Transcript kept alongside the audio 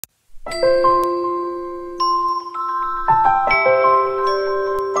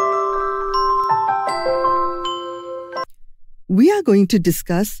We are going to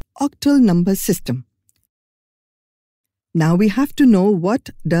discuss octal number system. Now we have to know, what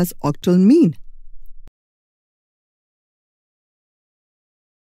does octal mean?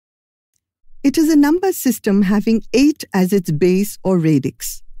 It is a number system having 8 as its base or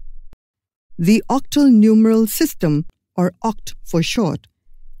radix. The octal numeral system, or oct for short,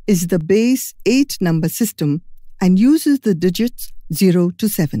 is the base 8 number system and uses the digits 0 to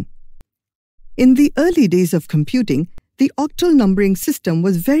 7. In the early days of computing, the octal numbering system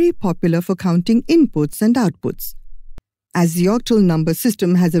was very popular for counting inputs and outputs. As the octal number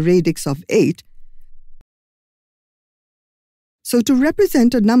system has a radix of 8, so to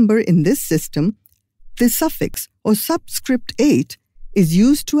represent a number in this system, the suffix or subscript 8 is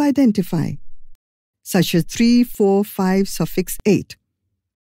used to identify, such as 3, 4, 5 suffix 8.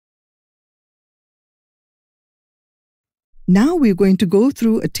 Now we're going to go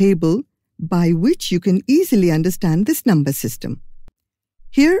through a table by which you can easily understand this number system.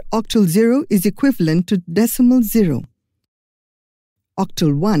 Here, octal 0 is equivalent to decimal 0.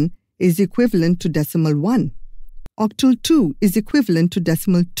 Octal 1 is equivalent to decimal 1. Octal 2 is equivalent to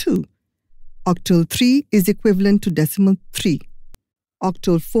decimal 2. Octal 3 is equivalent to decimal 3.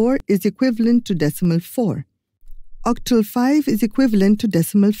 Octal 4 is equivalent to decimal 4. Octal 5 is equivalent to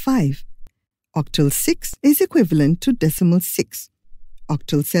decimal 5. Octal 6 is equivalent to decimal 6.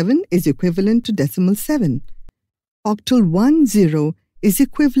 Octal 7 is equivalent to decimal 7. Octal 10 is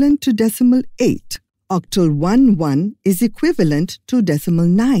equivalent to decimal 8. Octal 11 is equivalent to decimal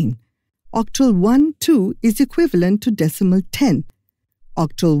 9. Octal 12 is equivalent to decimal 10.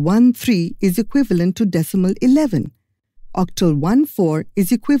 Octal 13 is equivalent to decimal 11. Octal 14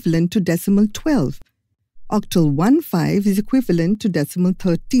 is equivalent to decimal 12. Octal 15 is equivalent to decimal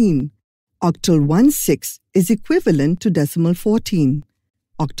 13. Octal 16 is equivalent to decimal 14.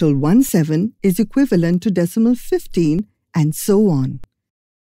 Octal 17 is equivalent to decimal 15, and so on.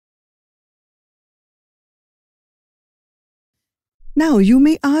 Now you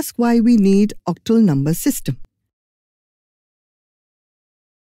may ask why we need octal number system.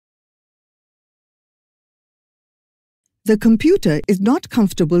 The computer is not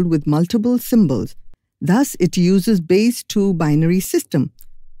comfortable with multiple symbols, thus it uses base 2 binary system,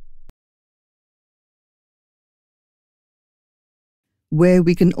 where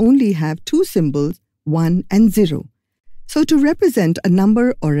we can only have 2 symbols, 1 and 0. So to represent a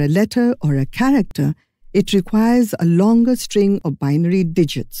number or a letter or a character, it requires a longer string of binary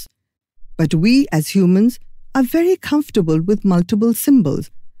digits. But we as humans are very comfortable with multiple symbols,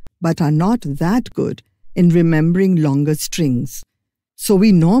 but are not that good in remembering longer strings. So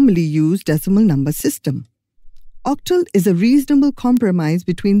we normally use decimal number system. Octal is a reasonable compromise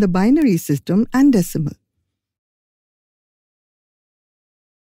between the binary system and decimal.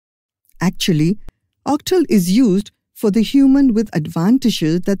 Actually, octal is used for the human with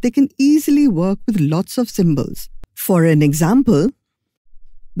advantages that they can easily work with lots of symbols. For an example,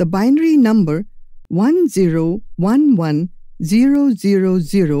 the binary number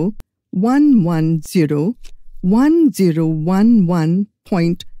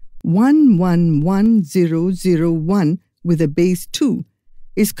with a base 2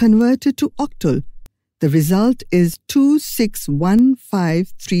 is converted to octal. The result is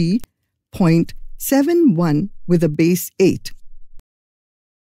 26153.71 with a base 8.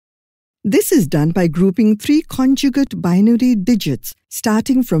 This is done by grouping 3 conjugate binary digits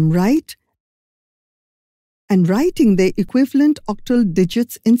starting from right and writing their equivalent octal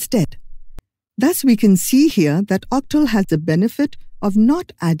digits instead. Thus we can see here that octal has the benefit of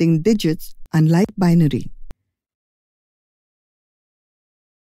not adding digits, unlike binary.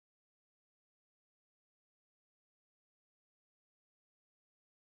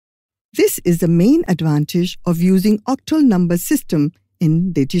 This is the main advantage of using octal number system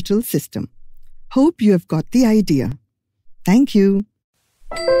in digital system. Hope you have got the idea. Thank you.